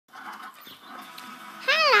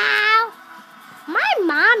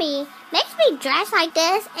Mommy makes me dress like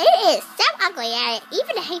this. It is so ugly at it.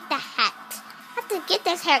 Even I hate the hat. I have to get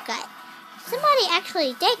this haircut. Somebody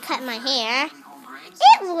actually did cut my hair.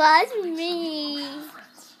 It was me.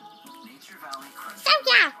 So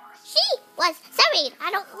yeah, she was so mean.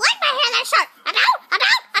 I don't like my hair that short. I don't.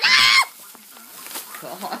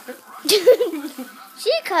 God.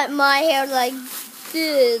 She cut my hair like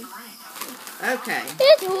this. Okay.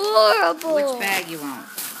 It's horrible. Which bag you want?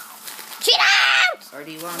 Cheetos! Or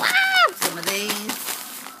do you want Wow! some of these?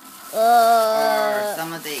 Or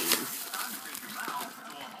some of these?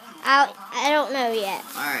 I don't know yet.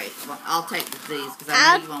 Alright, well, I'll take these because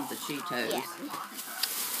I know you want the Cheetos. Yeah.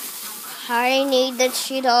 I need the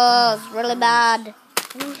Cheetos really bad.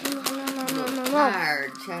 I'm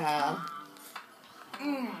tired, child.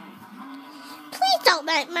 Please don't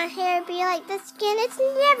make my hair be like this again. It's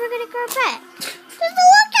never going to grow back. Just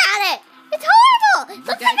look at it. It's horrible. It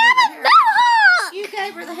looks like I have a mohawk. You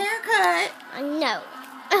gave her the haircut. I know.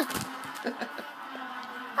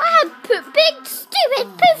 I have big, stupid,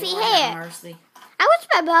 poofy Lord hair. have mercy. I wish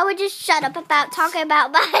my mom would just shut up about talking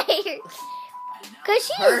about my hair. Because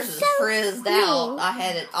she Hers is is so frizzed mean. out. I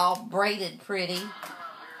had it all braided pretty.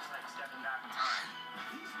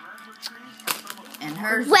 And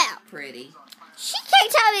hers is pretty. She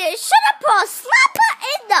can't tell me to shut up or I'll slap her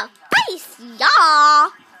in the face,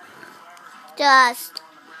 y'all.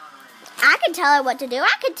 I can tell her what to do.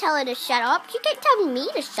 I can tell her to shut up. She can't tell me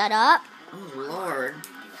to shut up. Oh, Lord.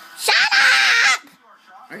 Shut up!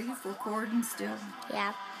 Are you recording still?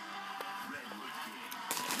 Yeah.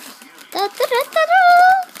 Da-da-da-da-da.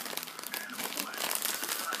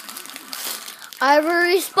 I have a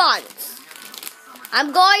response.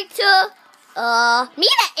 I'm going to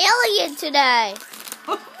meet an alien today.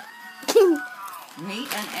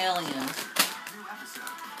 Meet an alien.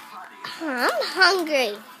 I'm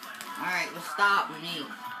hungry. Alright, well stop and eat.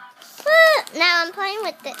 Now I'm playing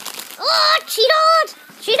with it. Oh, Cheetos!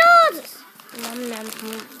 Cheetos! Nom, nom,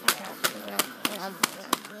 nom, nom, nom.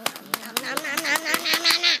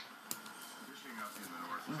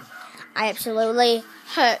 I absolutely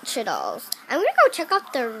hate Cheetos. I'm gonna go check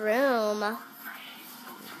out the room. Woo!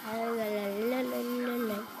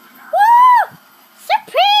 So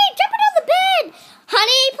pretty! Jumping on the bed!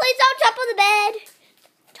 Honey, please don't jump on the bed.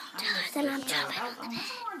 Don't tell her that I'm jumping on the bed.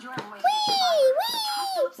 Wee! Wee!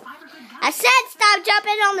 I said stop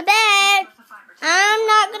jumping on the bed. I'm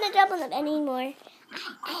not gonna jump on the bed anymore.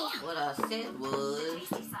 What I said was...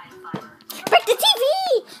 Break the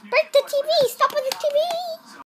TV! Break the TV! Stop with the TV!